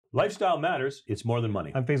Lifestyle matters. It's more than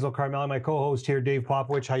money. I'm Faisal Carmel, my co-host here, Dave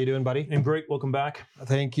Popowich. How you doing, buddy? And great. Welcome back.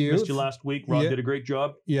 Thank you. Missed you last week. Rob did a great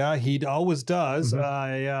job. Yeah, he always does. I'm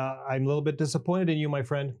a little bit disappointed in you, my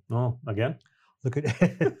friend. Oh, again? Look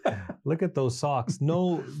at look at those socks.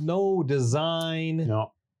 No design.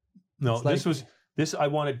 No. It's This I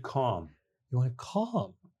wanted calm. You want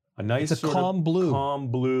calm. A nice It's a calm blue.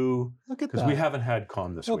 Calm blue. Look at that. Because we haven't had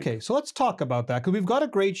calm this week. Okay, so let's talk about that because we've got a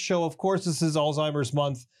great show. Of course, this is Alzheimer's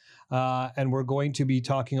Month, and we're going to be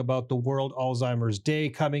talking about the World Alzheimer's Day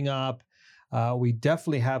coming up. We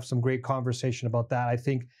definitely have some great conversation about that. I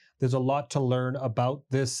think there's a lot to learn about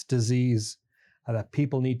this disease that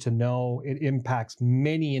people need to know. It impacts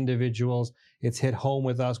many individuals. It's hit home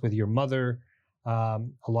with us, with your mother. A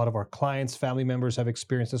lot of our clients, family members have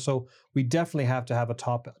experienced this. So we definitely have to have a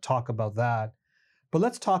talk about that. But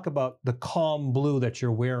let's talk about the calm blue that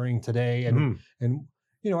you're wearing today. And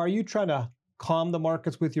are you trying to calm the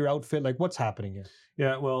markets with your outfit? Like, what's happening here?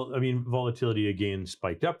 Yeah, well, I mean, volatility again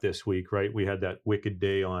spiked up this week, right? We had that wicked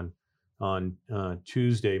day on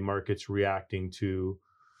Tuesday, markets reacting to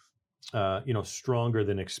stronger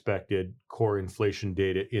than expected core inflation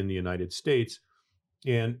data in the United States.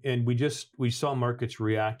 And we saw markets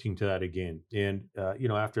reacting to that again. And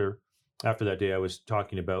after that day, I was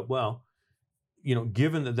talking about,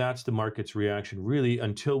 given that that's the market's reaction, really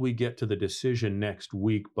until we get to the decision next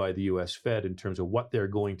week by the U.S. Fed in terms of what they're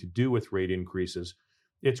going to do with rate increases,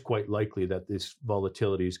 it's quite likely that this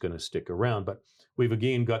volatility is going to stick around. But we've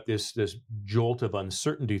again got this jolt of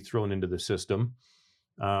uncertainty thrown into the system,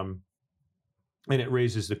 and it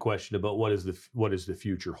raises the question about what does the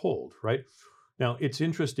future hold, right? Now, it's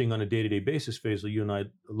interesting on a day-to-day basis, Faisal, you and I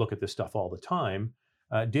look at this stuff all the time.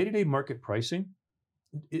 Day-to-day market pricing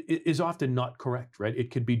is often not correct, right? It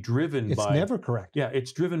could be driven by... It's never correct. Yeah,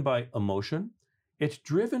 it's driven by emotion. It's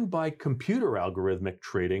driven by computer algorithmic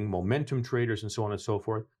trading, momentum traders, and so on and so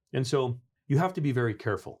forth. And so you have to be very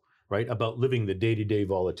careful, right, about living the day-to-day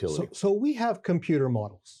volatility. So we have computer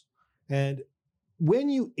models. And when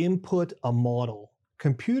you input a model,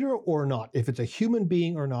 computer or not, if it's a human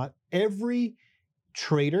being or not, every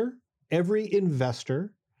trader, every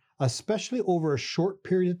investor, especially over a short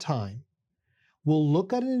period of time, will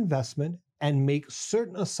look at an investment and make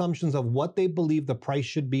certain assumptions of what they believe the price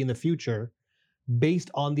should be in the future based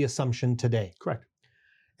on the assumption today. Correct.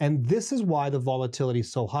 And this is why the volatility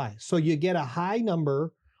is so high. So you get a high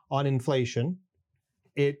number on inflation.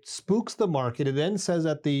 It spooks the market. It then says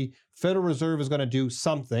that the Federal Reserve is going to do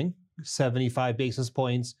something, 75 basis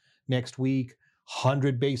points next week,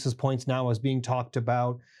 100 basis points now is being talked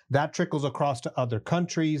about. That trickles across to other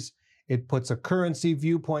countries. It puts a currency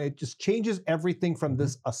viewpoint. It just changes everything from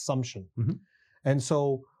this assumption. Mm-hmm. And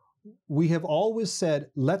so we have always said,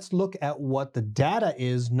 let's look at what the data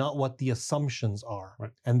is, not what the assumptions are.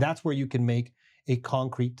 Right. And that's where you can make a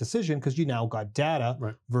concrete decision because you now got data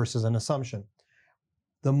versus an assumption.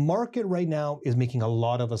 The market right now is making a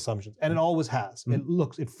lot of assumptions, and it always has.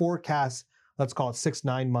 It forecasts, let's call it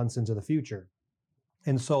 6-9 months into the future.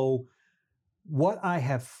 And so what I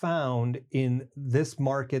have found in this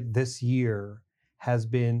market this year has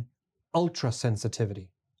been ultra sensitivity.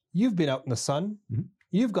 You've been out in the sun. Mm-hmm.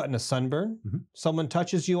 You've gotten a sunburn. Mm-hmm. Someone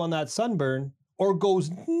touches you on that sunburn or goes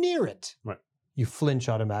near it. Right. You flinch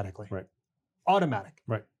automatically. Right. Automatic.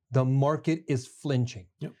 Right. The market is flinching.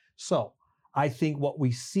 Yep. So I think what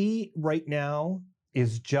we see right now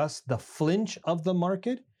is just the flinch of the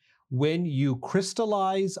market. When you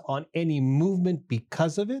crystallize on any movement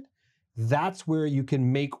because of it, that's where you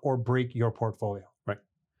can make or break your portfolio. Right.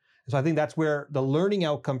 So I think that's where the learning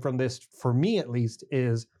outcome from this, for me at least,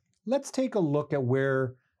 is let's take a look at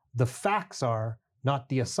where the facts are, not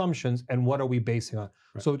the assumptions, and what are we basing on.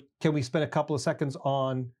 Right. So can we spend a couple of seconds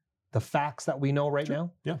on the facts that we know right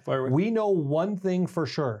now? Yeah, fire away. We know one thing for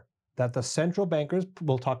sure, that the central bankers,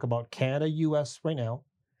 we'll talk about Canada, US right now,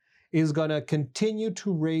 is going to continue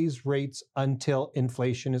to raise rates until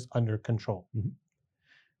inflation is under control. Mm-hmm.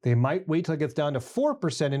 They might wait till it gets down to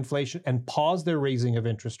 4% inflation and pause their raising of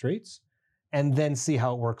interest rates and then see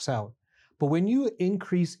how it works out. But when you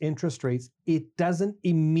increase interest rates, it doesn't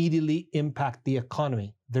immediately impact the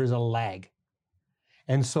economy. There's a lag.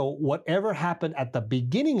 And so whatever happened at the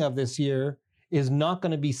beginning of this year is not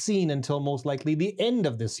going to be seen until most likely the end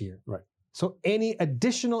of this year. Right. So any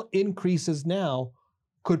additional increases now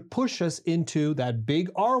could push us into that big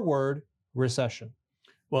R word, recession.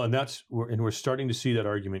 Well, and we're starting to see that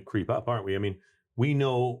argument creep up, aren't we? I mean, we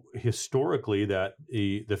know historically that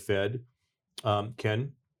the Fed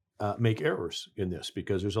can make errors in this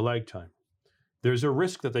because there's a lag time. there's a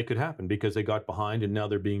risk that they could happen because they got behind and now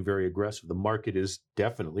they're being very aggressive. The market is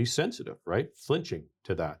definitely sensitive, right? Flinching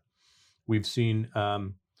to that. We've seen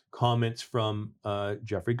comments from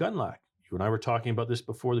Jeffrey Gundlach. You and I were talking about this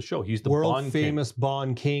before the show. He's the world bond famous king.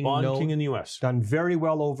 bond king. Bond king in the U.S. Done very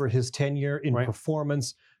well over his tenure in Right.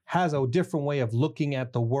 performance, has a different way of looking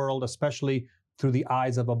at the world, especially through the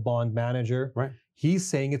eyes of a bond manager. Right. He's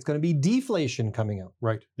saying it's going to be deflation coming out.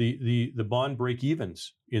 Right. The bond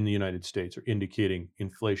break-evens in the United States are indicating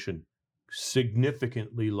inflation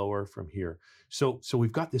significantly lower from here. So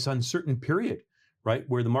we've got this uncertain period, right,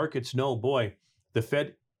 where the markets know, boy, the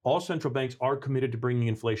Fed, all central banks are committed to bringing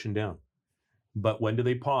inflation down. But when do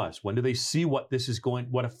they pause? When do they see what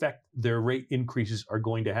effect their rate increases are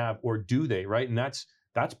going to have, or do they, right? And that's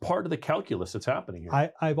part of the calculus that's happening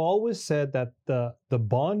here. I've always said that the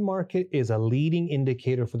bond market is a leading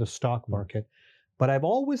indicator for the stock market, but I've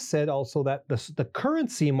always said also that the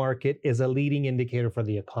currency market is a leading indicator for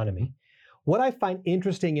the economy. What I find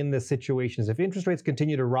interesting in this situation is if interest rates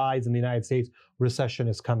continue to rise in the United States, recession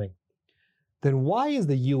is coming. Then why is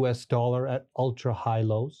the US dollar at ultra high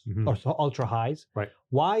lows or ultra highs? Right.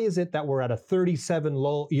 Why is it that we're at a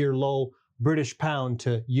 37-year low British pound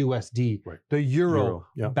to USD? Right. The euro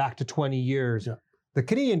yeah. back to 20 years. Yeah. The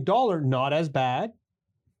Canadian dollar, not as bad,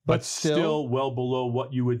 but still well below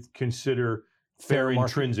what you would consider fair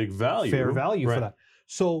intrinsic value. Fair value right. for that.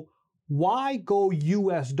 So why go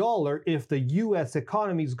US dollar if the US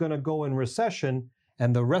economy is going to go in recession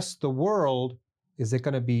and the rest of the world, is it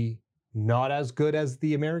going to be not as good as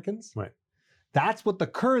the Americans? Right. That's what the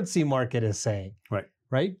currency market is saying. Right.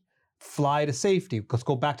 Right? Fly to safety. Let's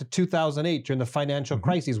go back to 2008 during the financial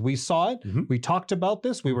crisis. We saw it. We talked about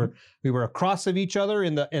this. We were across of each other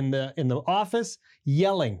in the office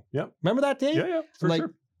yelling. Yeah. Remember that day? Yeah, for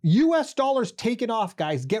sure. US dollars taking off,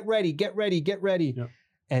 guys. Get ready, get ready, get ready. Yeah.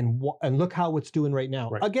 And look how it's doing right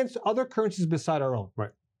now against other currencies beside our own.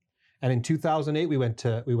 Right. And in 2008 we went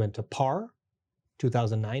to par.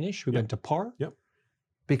 2009-ish, we went to par. Yep.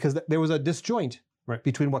 Because there was a disjoint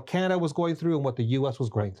between what Canada was going through and what the US was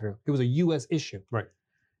going through. It was a US issue. Right.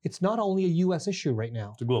 It's not only a US issue right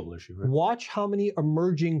now. It's a global issue. Right? Watch how many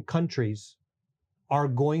emerging countries are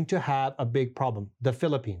going to have a big problem. The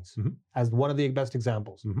Philippines, as one of the best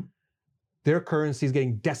examples. Their currency is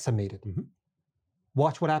getting decimated.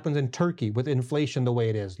 Watch what happens in Turkey with inflation the way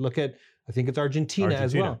it is. Look at, I think it's Argentina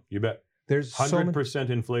as well. You bet. There's 100%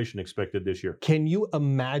 inflation expected this year. Can you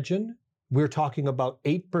imagine? We're talking about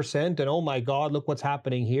 8%, and oh my God, look what's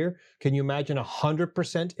happening here. Can you imagine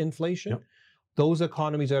 100% inflation? Yep. Those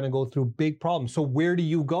economies are going to go through big problems. So where do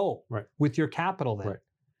you go with your capital then?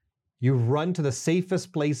 You run to the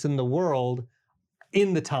safest place in the world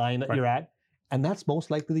in the time that you're at, and that's most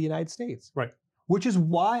likely the United States. Right. Which is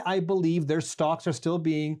why I believe their stocks are still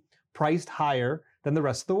being priced higher than the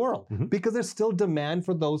rest of the world, because there's still demand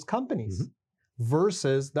for those companies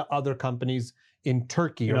versus the other companies in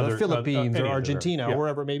Turkey or the Philippines or Argentina or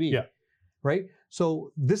wherever it may be. Yeah. Right?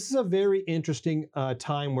 So this is a very interesting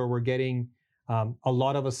time where we're getting a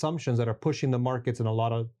lot of assumptions that are pushing the markets in a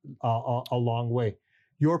long way.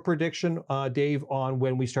 Your prediction, Dave, on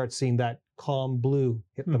when we start seeing that calm blue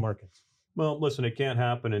hit the markets? Well, listen, it can't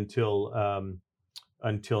happen until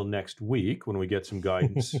next week when we get some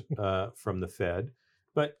guidance from the Fed.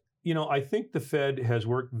 But, you know, I think the Fed has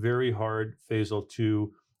worked very hard, Faisal,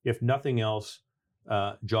 to, if nothing else,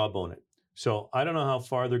 jawbone it. So I don't know how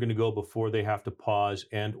far they're going to go before they have to pause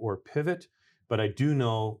and or pivot, but I do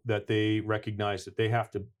know that they recognize that they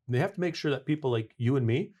have to make sure that people like you and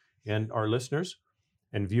me and our listeners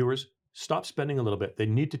and viewers stop spending a little bit. They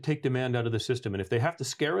need to take demand out of the system. And if they have to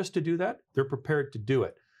scare us to do that, they're prepared to do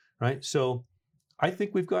it, right? So I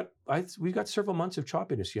think we've got several months of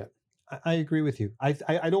choppiness yet. I agree with you. I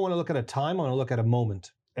don't want to look at a time. I want to look at a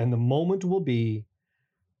moment. And the moment will be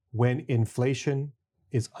when inflation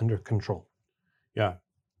is under control. Yeah.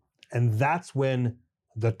 And that's when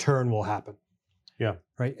the turn will happen. Yeah.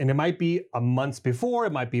 Right. And it might be a month before,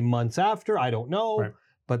 it might be months after, I don't know. Right.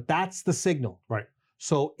 But that's the signal. Right.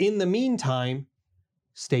 So in the meantime,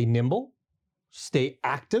 stay nimble, stay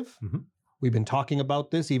active. We've been talking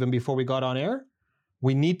about this even before we got on air.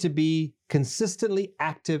 We need to be consistently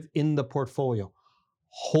active in the portfolio.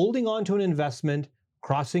 Holding on to an investment,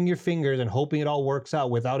 crossing your fingers and hoping it all works out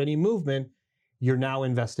without any movement, you're now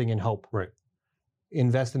investing in hope. Right.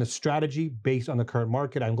 Invest in a strategy based on the current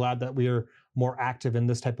market. I'm glad that we are more active in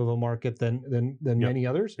this type of a market than many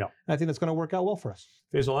others. Yep. And I think that's going to work out well for us.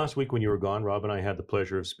 Faisal, last week when you were gone, Rob and I had the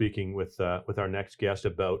pleasure of speaking with our next guest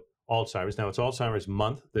about Alzheimer's. Now, it's Alzheimer's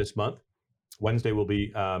month this month. Wednesday will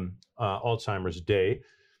be Alzheimer's Day.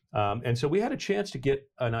 And so we had a chance to get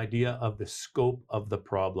an idea of the scope of the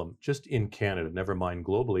problem just in Canada, never mind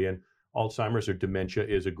globally. And Alzheimer's or dementia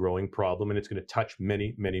is a growing problem, and it's going to touch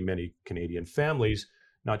many, many, many Canadian families,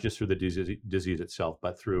 not just through the disease itself,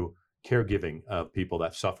 but through caregiving of people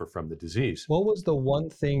that suffer from the disease. What was the one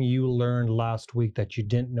thing you learned last week that you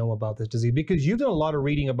didn't know about this disease? Because you've done a lot of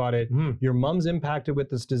reading about it. Your mom's impacted with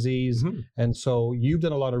this disease. And so you've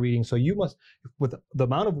done a lot of reading. So you must, with the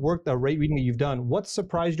amount of work, the reading that you've done, what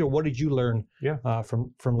surprised you or what did you learn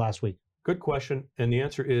from last week? Good question. And the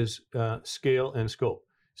answer is scale and scope.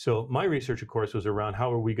 So my research, of course, was around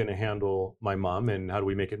how are we going to handle my mom and how do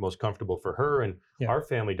we make it most comfortable for her and our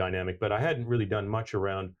family dynamic. But I hadn't really done much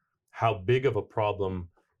around how big of a problem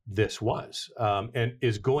this was and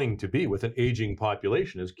is going to be with an aging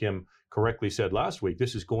population. As Kim correctly said last week,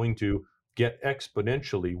 this is going to get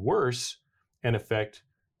exponentially worse and affect,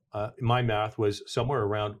 my math was somewhere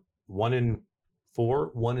around 1 in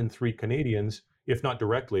 4, 1 in 3 Canadians, if not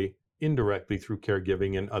directly, indirectly through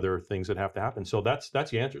caregiving and other things that have to happen. So that's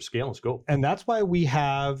the answer, scale and scope. And that's why we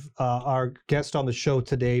have our guest on the show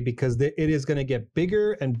today, because it is going to get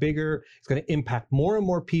bigger and bigger. It's going to impact more and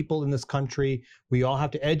more people in this country. We all have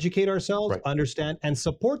to educate ourselves, understand, and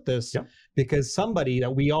support this because somebody that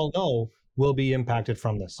we all know will be impacted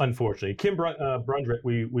from this. Unfortunately. Kim Brundrett,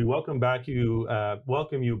 we welcome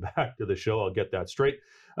you back to the show. I'll get that straight.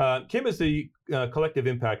 Kim is the collective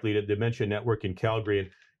impact lead at Dementia Network in Calgary. And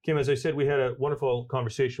Kim, as I said, we had a wonderful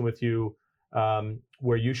conversation with you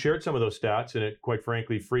where you shared some of those stats, and it quite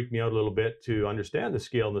frankly freaked me out a little bit to understand the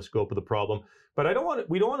scale and the scope of the problem. But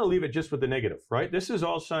we don't want to leave it just with the negative, right? This is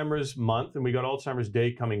Alzheimer's Month, and we got Alzheimer's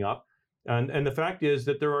Day coming up. And the fact is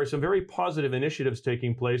that there are some very positive initiatives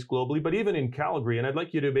taking place globally, but even in Calgary. And I'd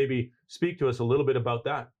like you to maybe speak to us a little bit about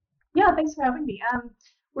that. Yeah, thanks for having me.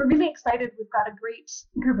 We're really excited. We've got a great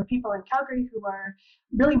group of people in Calgary who are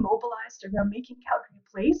really mobilized around making Calgary a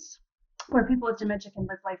place where people with dementia can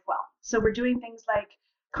live life well. So we're doing things like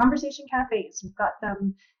conversation cafes. We've got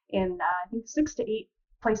them in, I think, 6 to 8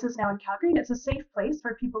 places now in Calgary. And it's a safe place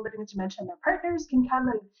where people living with dementia and their partners can come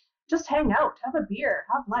and just hang out, have a beer,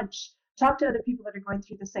 have lunch, talk to other people that are going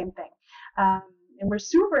through the same thing. And we're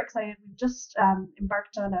super excited. We've just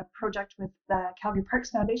embarked on a project with the Calgary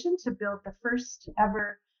Parks Foundation to build the first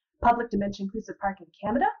ever public dementia inclusive park in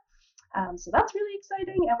Canada. So that's really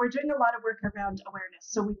exciting. And we're doing a lot of work around awareness.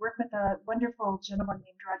 So we work with a wonderful gentleman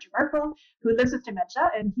named Roger Markle, who lives with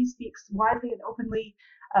dementia, and he speaks widely and openly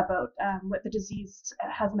about what the disease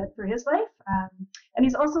has meant for his life. And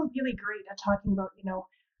he's also really great at talking about,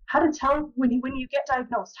 how to tell when you get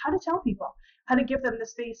diagnosed, how to tell people, how to give them the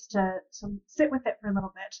space to sit with it for a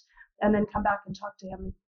little bit and then come back and talk to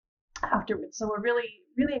him afterwards. So we're really,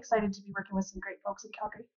 really excited to be working with some great folks in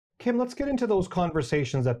Calgary. Kim, let's get into those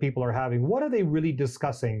conversations that people are having. What are they really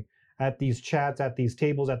discussing at these chats, at these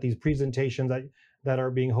tables, at these presentations that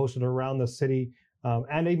are being hosted around the city,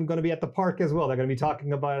 and even going to be at the park as well? They're going to be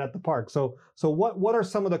talking about it at the park. So what are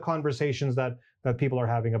some of the conversations that people are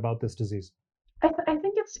having about this disease? I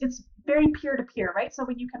think it's very peer-to-peer, right? So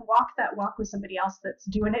when you can walk that walk with somebody else that's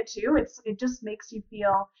doing it too, it just makes you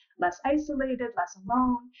feel less isolated, less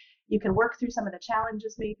alone. You can work through some of the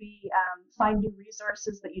challenges, maybe find new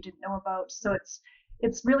resources that you didn't know about. So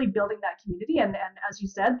it's really building that community. And as you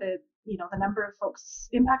said, the number of folks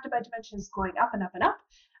impacted by dementia is going up and up and up.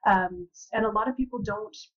 And a lot of people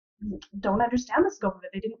don't understand the scope of it.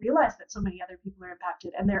 They didn't realize that so many other people are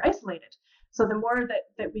impacted and they're isolated. So the more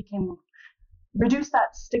that we can reduce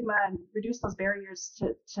that stigma and reduce those barriers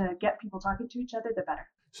to get people talking to each other, the better.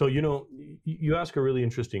 So, you ask a really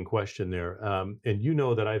interesting question there. And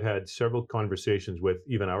that I've had several conversations with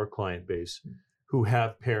even our client base who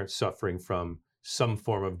have parents suffering from some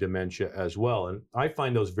form of dementia as well. And I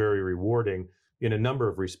find those very rewarding in a number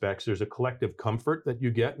of respects. There's a collective comfort that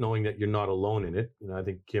you get knowing that you're not alone in it. And I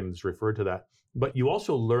think Kim's referred to that. But you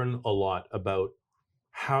also learn a lot about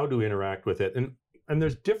how to interact with it. And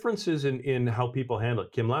there's differences in how people handle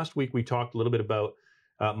it. Kim, last week we talked a little bit about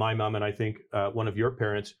my mom, and I think one of your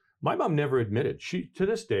parents. My mom never admitted, to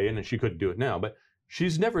this day, and she couldn't do it now, but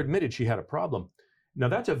she's never admitted she had a problem. Now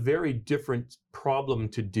that's a very different problem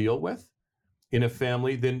to deal with in a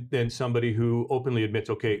family than somebody who openly admits,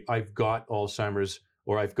 okay, I've got Alzheimer's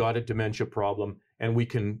or I've got a dementia problem, and we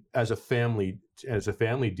can, as a family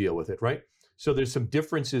deal with it, right? So there's some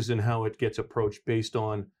differences in how it gets approached based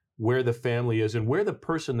on where the family is and where the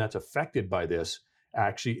person that's affected by this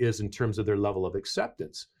actually is in terms of their level of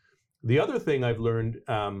acceptance. The other thing I've learned,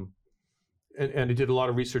 and I did a lot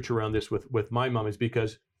of research around this with my mom, is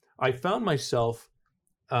because I found myself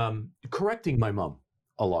correcting my mom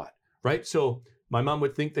a lot, right? So My mom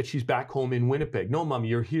would think that she's back home in Winnipeg. No, Mom,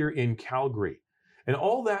 you're here in Calgary. And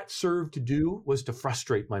all that served to do was to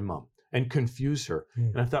frustrate my mom and confuse her.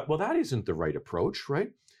 And I thought, well, that isn't the right approach,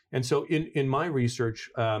 right? And so in my research,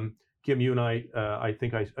 Kim, you and I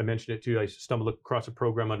think I mentioned it too, I stumbled across a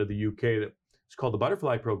program out of the UK that it's called the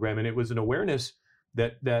Butterfly Program. And it was an awareness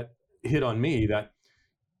that hit on me that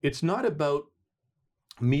it's not about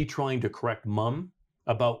me trying to correct Mom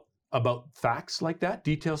about facts like that,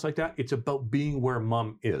 details like that. It's about being where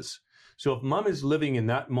Mom is. So if Mom is living in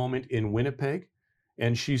that moment in Winnipeg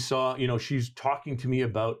and she saw, she's talking to me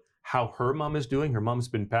about how her mom is doing, her mom's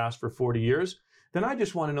been passed for 40 years, then I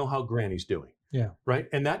just want to know how Granny's doing. Yeah. Right.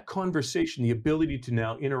 And that conversation, the ability to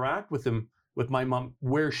now interact with my mom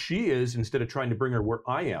where she is instead of trying to bring her where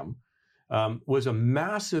I am, was a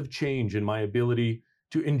massive change in my ability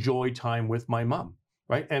to enjoy time with my mom.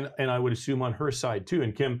 Right. And I would assume on her side too.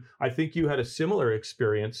 And Kim, I think you had a similar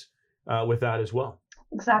experience with that as well.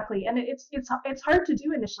 Exactly. And it's hard to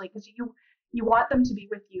do initially because you want them to be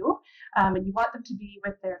with you, and you want them to be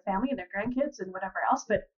with their family and their grandkids and whatever else.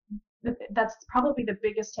 But that's probably the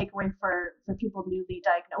biggest takeaway for people newly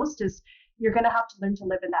diagnosed is you're going to have to learn to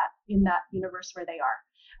live in that universe where they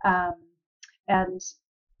are. And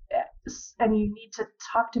you need to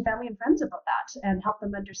talk to family and friends about that and help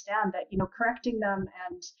them understand that, correcting them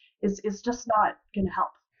and is just not going to help.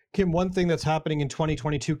 Kim, one thing that's happening in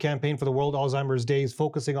 2022 campaign for the World Alzheimer's Day is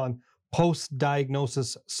focusing on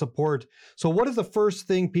post-diagnosis support. So what is the first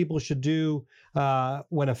thing people should do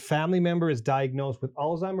when a family member is diagnosed with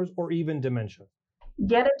Alzheimer's or even dementia?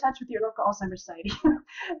 Get in touch with your local Alzheimer's Society.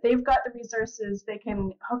 They've got the resources. They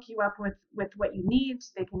can hook you up with what you need.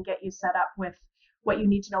 They can get you set up with what you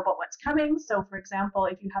need to know about what's coming. So for example,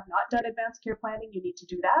 if you have not done advanced care planning, you need to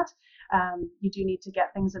do that. You do need to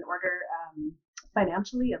get things in order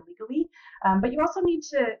financially and legally, but you also need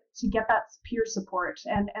to get that peer support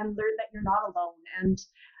and learn that you're not alone.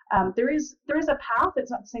 And there is a path.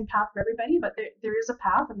 It's not the same path for everybody, but there is a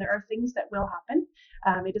path, and there are things that will happen.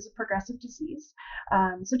 It is a progressive disease,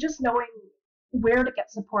 so just knowing where to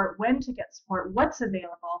get support, when to get support, what's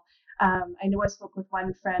available. I know I spoke with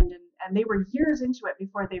one friend, and they were years into it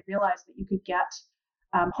before they realized that you could get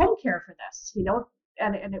home care for this,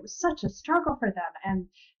 and it was such a struggle for them. And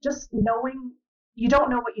just knowing you don't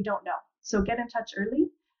know what you don't know. So get in touch early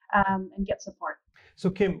and get support. So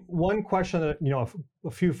Kim, one question that,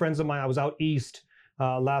 a few friends of mine, I was out east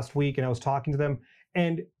last week and I was talking to them,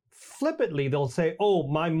 and flippantly they'll say, oh,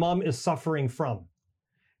 my mom is suffering from.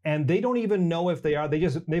 And they don't even know if they are.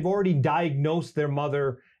 They've already diagnosed their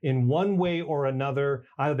mother in one way or another.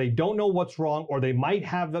 Either they don't know what's wrong or they might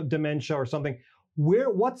have dementia or something.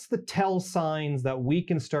 What's the tell signs that we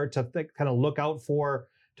can start to kind of look out for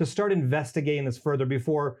to start investigating this further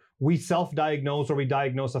before we self-diagnose or we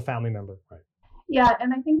diagnose a family member? Right. Yeah,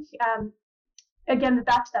 and I think, again,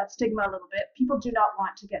 back to that stigma a little bit, people do not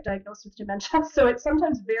want to get diagnosed with dementia. So it's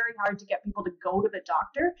sometimes very hard to get people to go to the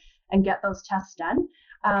doctor and get those tests done.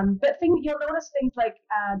 But you'll notice things like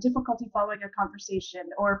difficulty following a conversation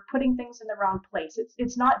or putting things in the wrong place.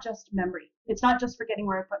 It's not just memory. It's not just forgetting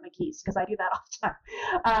where I put my keys, because I do that all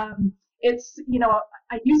the time. It's,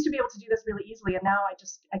 I used to be able to do this really easily, and now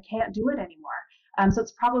I can't do it anymore. So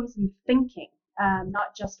it's problems in thinking,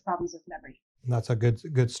 not just problems with memory. That's a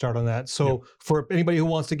good start on that. So for anybody who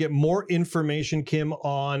wants to get more information, Kim,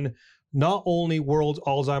 on not only World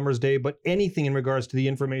Alzheimer's Day, but anything in regards to the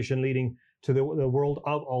information leading to the World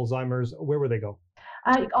of Alzheimer's, where would they go?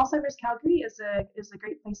 Alzheimer's Calgary is a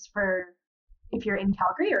great place for if you're in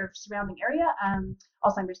Calgary or surrounding area.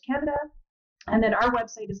 Alzheimer's Canada. And then our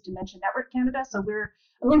website is Dementia Network Canada. So we're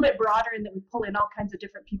a little bit broader in that we pull in all kinds of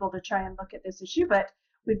different people to try and look at this issue, but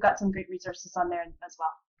we've got some great resources on there as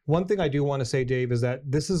well. One thing I do want to say, Dave, is that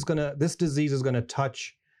this disease is going to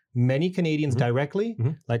touch many Canadians directly,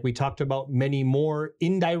 like we talked about, many more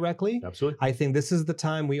indirectly. Absolutely. I think this is the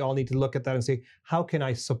time we all need to look at that and say, how can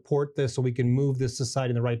I support this so we can move this society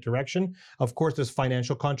in the right direction? Of course, there's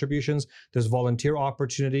financial contributions, there's volunteer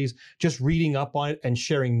opportunities, just reading up on it and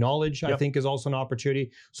sharing knowledge, I think, is also an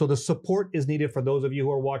opportunity. So the support is needed for those of you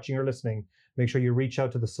who are watching or listening. Make sure you reach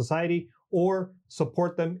out to the society or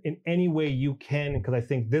support them in any way you can, because I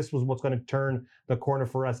think this was what's going to turn the corner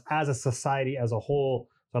for us as a society as a whole.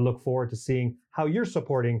 So I look forward to seeing how you're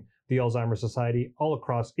supporting the Alzheimer's Society all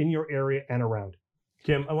across in your area and around.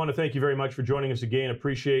 Kim, I want to thank you very much for joining us again.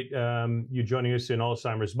 Appreciate you joining us in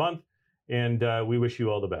Alzheimer's Month, and we wish you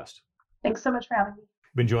all the best. Thanks so much for having me.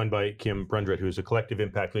 Been joined by Kim Brundrett, who is a collective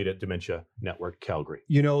impact lead at Dementia Network Calgary.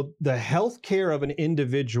 The health care of an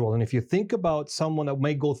individual, and if you think about someone that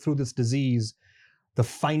may go through this disease, the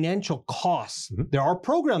financial costs. Mhm. There are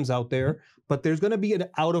programs out there, but there's going to be an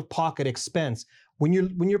out-of-pocket expense. When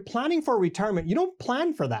you're planning for retirement, you don't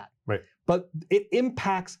plan for that. Right. But it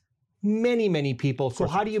impacts many, many people. So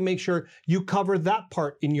how do you make sure you cover that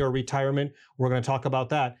part in your retirement? We're going to talk about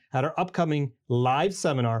that at our upcoming live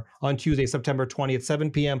seminar on Tuesday, September 20th, 7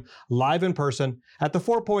 p.m., live in person at the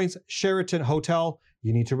 4 Points Sheraton Hotel.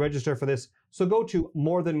 You need to register for this. So go to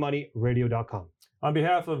morethanmoneyradio.com. On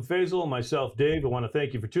behalf of Faisal and myself, Dave, I want to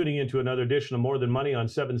thank you for tuning in to another edition of More Than Money on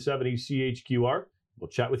 770 CHQR. We'll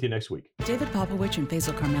chat with you next week. David Popowich and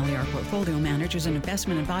Faisal Carmeli are portfolio managers and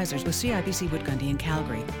investment advisors with CIBC Wood Gundy in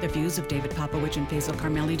Calgary. The views of David Popowich and Faisal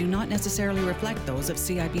Carmeli do not necessarily reflect those of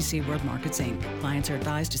CIBC World Markets Inc. Clients are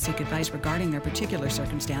advised to seek advice regarding their particular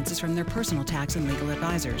circumstances from their personal tax and legal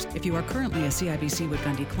advisors. If you are currently a CIBC Wood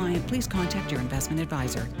Gundy client, please contact your investment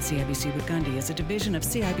advisor. CIBC Wood Gundy is a division of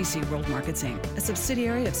CIBC World Markets Inc., a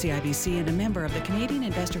subsidiary of CIBC and a member of the Canadian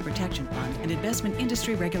Investor Protection Fund and Investment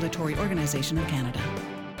Industry Regulatory Organization of Canada.